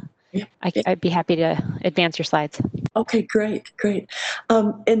guide. Yeah. I'd be happy to advance your slides. Okay, great.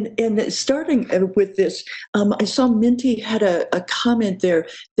 And starting with this, I saw Minty had a comment there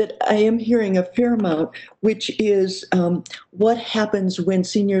that I am hearing a fair amount, which is what happens when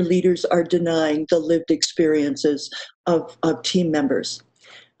senior leaders are denying the lived experiences of team members.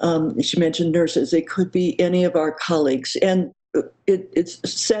 She mentioned nurses. It could be any of our colleagues. And it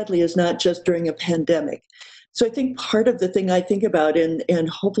sadly is not just during a pandemic. So I think part of the thing I think about, and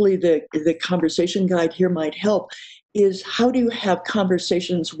hopefully the conversation guide here might help, is how do you have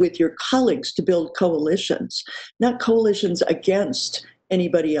conversations with your colleagues to build coalitions, not coalitions against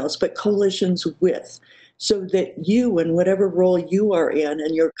anybody else, but coalitions with, so that you and whatever role you are in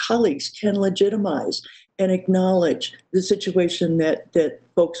and your colleagues can legitimize and acknowledge the situation that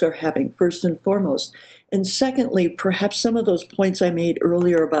folks are having, first and foremost. And secondly, perhaps some of those points I made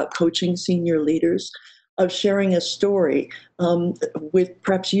earlier about coaching senior leaders, of sharing a story with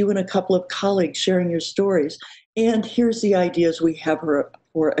perhaps you and a couple of colleagues sharing your stories. And here's the ideas we have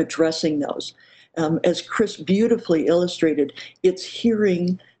for addressing those. As Chris beautifully illustrated, it's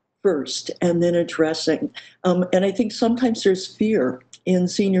hearing first and then addressing. And I think sometimes there's fear in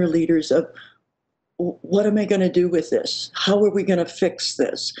senior leaders of, what am I going to do with this? How are we going to fix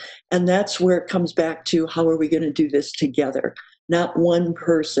this? And that's where it comes back to, how are we going to do this together? Not one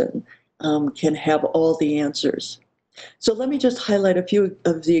person can have all the answers. So let me just highlight a few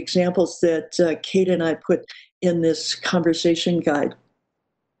of the examples that Kate and I put in this conversation guide.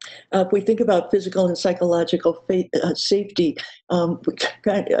 If we think about physical and psychological safety,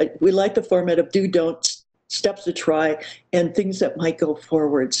 we like the format of do, don't, steps to try, and things that might go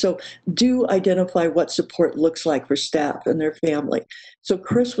forward. So do identify what support looks like for staff and their family. So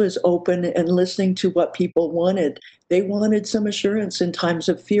Chris was open and listening to what people wanted. They wanted some assurance in times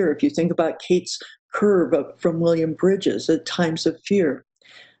of fear. If you think about Kate's curve from William Bridges at times of fear.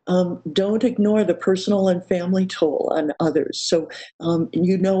 Don't ignore the personal and family toll on others. So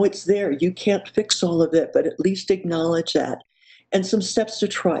it's there. You can't fix all of it, but at least acknowledge that. And some steps to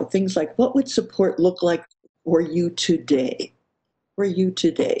try. Things like, what would support look like for you today?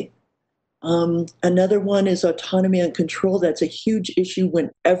 Another one is autonomy and control. That's a huge issue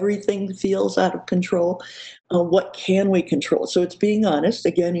when everything feels out of control. What can we control? So it's being honest.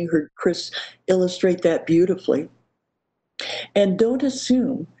 Again, you heard Chris illustrate that beautifully. And don't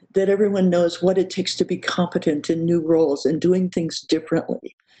assume that everyone knows what it takes to be competent in new roles and doing things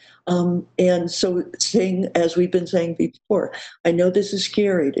differently. And so saying, as we've been saying before, I know this is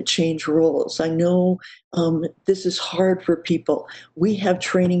scary to change roles. I know this is hard for people. We have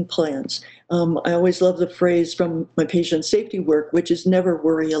training plans. I always love the phrase from my patient safety work, which is never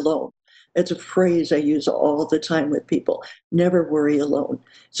worry alone. It's a phrase I use all the time with people. Never worry alone.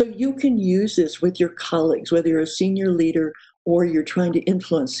 So you can use this with your colleagues, whether you're a senior leader or you're trying to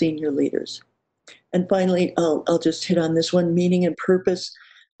influence senior leaders. And finally, I'll just hit on this one, meaning and purpose.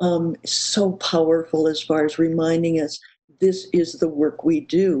 So powerful as far as reminding us this is the work we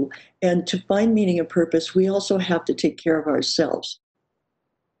do. And to find meaning and purpose, we also have to take care of ourselves.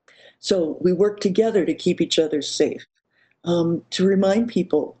 So we work together to keep each other safe, to remind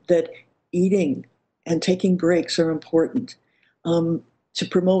people that eating and taking breaks are important, to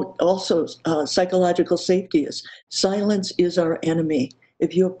promote also psychological safety. Is silence is our enemy.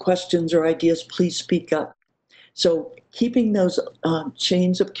 If you have questions or ideas, please speak up. So keeping those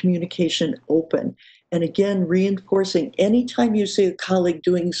chains of communication open. And again, reinforcing anytime you see a colleague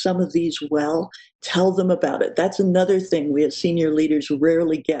doing some of these well, tell them about it. That's another thing we as senior leaders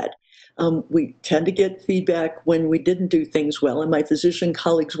rarely get. We tend to get feedback when we didn't do things well, and my physician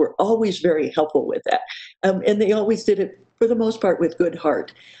colleagues were always very helpful with that. And they always did it, for the most part, with good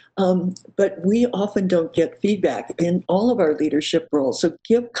heart. But we often don't get feedback in all of our leadership roles. So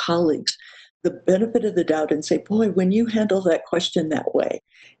give colleagues the benefit of the doubt and say, boy, when you handle that question that way.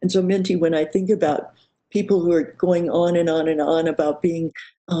 And so, Minty, when I think about people who are going on and on and on about being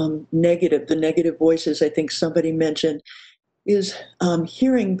negative, the negative voices I think somebody mentioned, is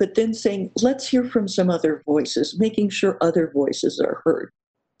hearing, but then saying, let's hear from some other voices, making sure other voices are heard.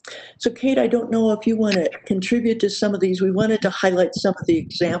 So, Kate, I don't know if you want to contribute to some of these. We wanted to highlight some of the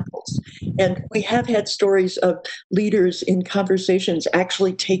examples. And we have had stories of leaders in conversations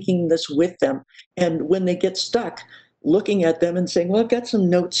actually taking this with them. And when they get stuck, looking at them and saying, well, I've got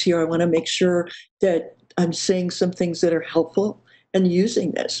some notes here. I want to make sure that I'm saying some things that are helpful and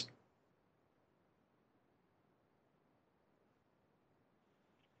using this.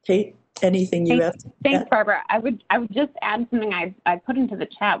 Kate, anything you have? Thanks, Barbara. I would just add something I put into the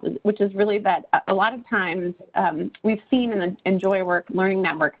chat, which is really that a lot of times we've seen in the Enjoy Work Learning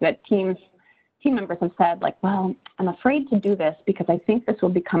Network that team members have said, like, well, I'm afraid to do this because I think this will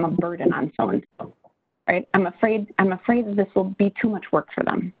become a burden on so-and-so, right? I'm afraid that this will be too much work for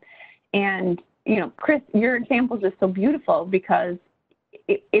them. And, you know, Chris, your example is just so beautiful because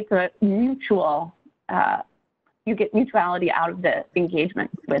it's a mutual, you get mutuality out of the engagement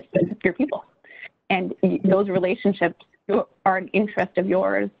with your people. And those relationships are an interest of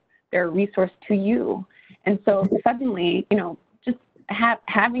yours. They're a resource to you. And so suddenly, you know, just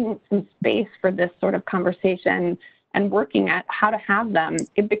having some space for this sort of conversation and working at how to have them,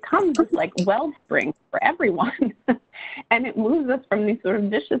 it becomes this like wellspring for everyone. And it moves us from these sort of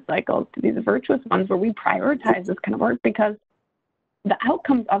vicious cycles to these virtuous ones where we prioritize this kind of work because the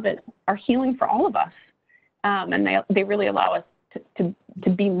outcomes of it are healing for all of us. And they really allow us to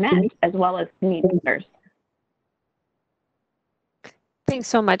be met as well as meet others. Thanks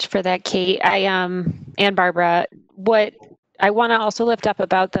so much for that, Kate. And Barbara, what I want to also lift up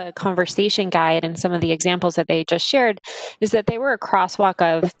about the conversation guide and some of the examples that they just shared is that they were a crosswalk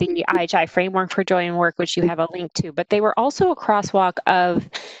of the IHI framework for joy and work, which you have a link to, but they were also a crosswalk of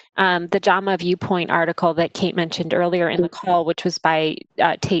the JAMA Viewpoint article that Kate mentioned earlier in the call, which was by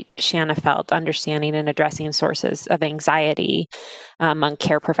Tate Shanafelt, Understanding and Addressing Sources of Anxiety among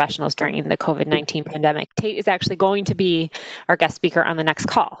Care Professionals During the COVID-19 Pandemic. Tate is actually going to be our guest speaker on the next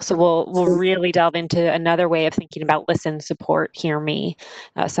call. So we'll really delve into another way of thinking about listen, support, hear me,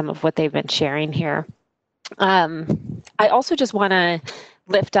 some of what they've been sharing here. I also just want to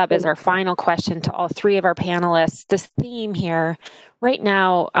lift up as our final question to all three of our panelists, this theme here. Right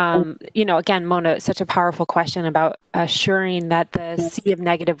now, you know, again, Mona, such a powerful question about assuring that the sea of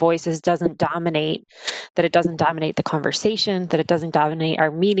negative voices doesn't dominate, that it doesn't dominate the conversation, that it doesn't dominate our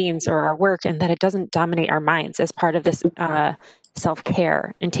meetings or our work, and that it doesn't dominate our minds as part of this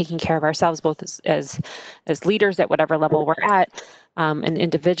self-care and taking care of ourselves, both as leaders at whatever level we're at, and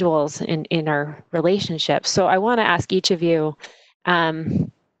individuals in our relationships. So I want to ask each of you,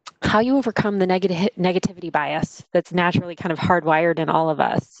 how you overcome the negativity bias that's naturally kind of hardwired in all of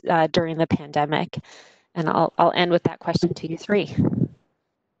us during the pandemic. And I'll end with that question to you three.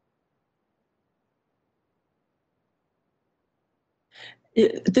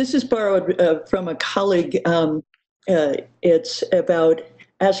 This is borrowed from a colleague. It's about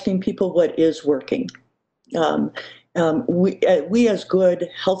asking people what is working. We as good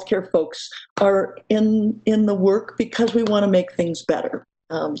healthcare folks are in the work because we want to make things better.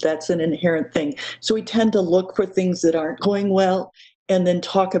 That's an inherent thing. So we tend to look for things that aren't going well and then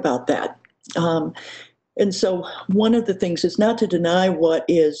talk about that. And so one of the things is not to deny what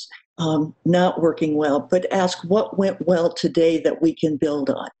is not working well, but ask what went well today that we can build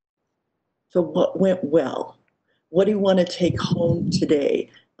on. So what went well? What do you want to take home today?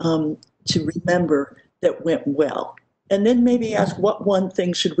 to remember that went well. And then maybe ask, what one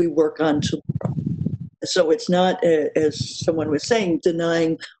thing should we work on tomorrow? So it's not, as someone was saying,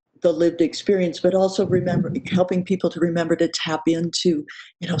 denying the lived experience, but also helping people to remember to tap into,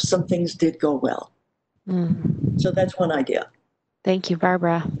 some things did go well. So that's one idea. Thank you,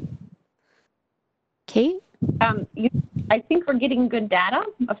 Barbara. Kate? I think we're getting good data,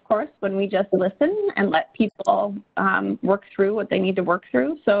 of course, when we just listen and let people work through what they need to work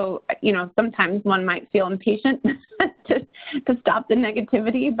through. So, sometimes one might feel impatient to stop the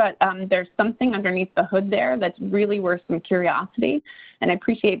negativity, but there's something underneath the hood there that's really worth some curiosity. And I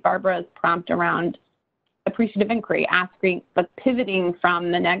appreciate Barbara's prompt around appreciative inquiry, asking, but pivoting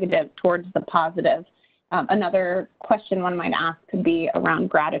from the negative towards the positive. Another question one might ask could be around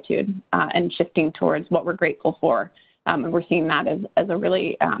gratitude and shifting towards what we're grateful for. And we're seeing that as a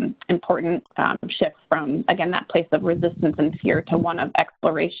really important shift from, again, that place of resistance and fear to one of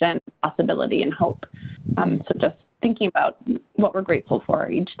exploration, possibility, and hope. So just thinking about what we're grateful for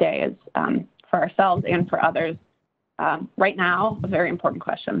each day is for ourselves and for others. Right now, a very important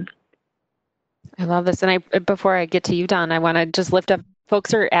question. I love this. And before I get to you, Don, I want to just lift up,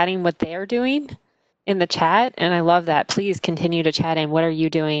 folks are adding what they are doing in the chat, and I love that. Please continue to chat in. What are you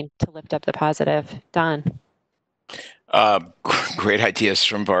doing to lift up the positive? Don. Great ideas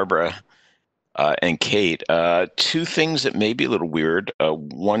from Barbara and Kate. Two things that may be a little weird.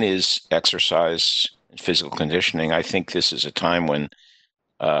 One is exercise and physical conditioning. I think this is a time when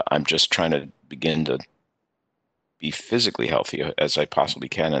I'm just trying to begin to be physically healthy as I possibly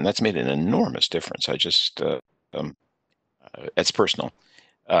can, and that's made an enormous difference. It's personal.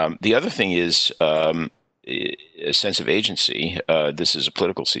 The other thing is a sense of agency. This is a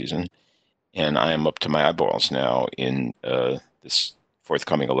political season, and I am up to my eyeballs now in this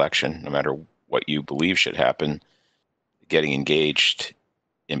forthcoming election. No matter what you believe should happen, getting engaged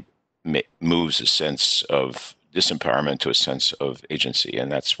moves a sense of disempowerment to a sense of agency,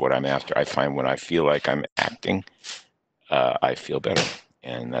 and that's what I'm after. I find when I feel like I'm acting, I feel better,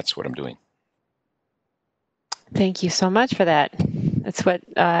 and that's what I'm doing. Thank you so much for that. That's what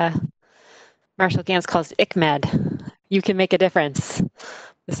Marshall Gantz calls ICMED. You can make a difference.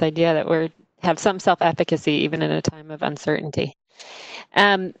 This idea that we have some self-efficacy even in a time of uncertainty.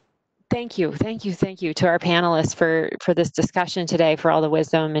 Thank you to our panelists for this discussion today, for all the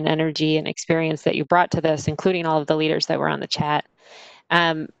wisdom and energy and experience that you brought to this, including all of the leaders that were on the chat.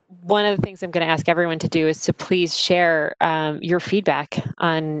 One of the things I'm going to ask everyone to do is to please share your feedback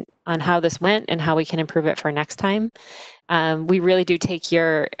on how this went and how we can improve it for next time. We really do take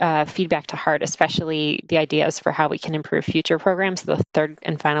your feedback to heart, especially the ideas for how we can improve future programs. The third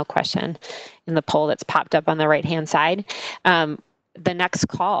and final question in the poll that's popped up on the right-hand side. The next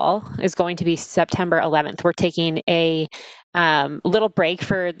call is going to be September 11th. We're taking a little break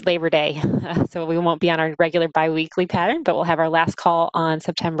for Labor Day, so we won't be on our regular bi-weekly pattern, but we'll have our last call on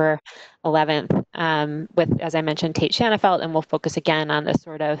September 11th with, as I mentioned, Tate Shanafelt, and we'll focus again on this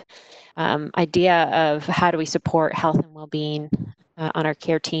sort of idea of how do we support health and well-being on our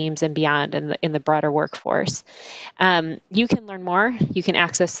care teams and beyond in the broader workforce. You can learn more. You can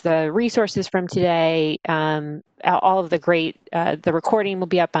access the resources from today. All of the the recording will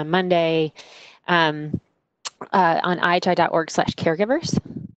be up on Monday on IHI.org/caregivers.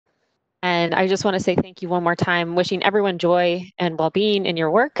 And I just want to say thank you one more time, wishing everyone joy and well-being in your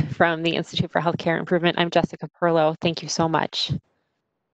work from the Institute for Healthcare Improvement. I'm Jessica Perlow. Thank you so much.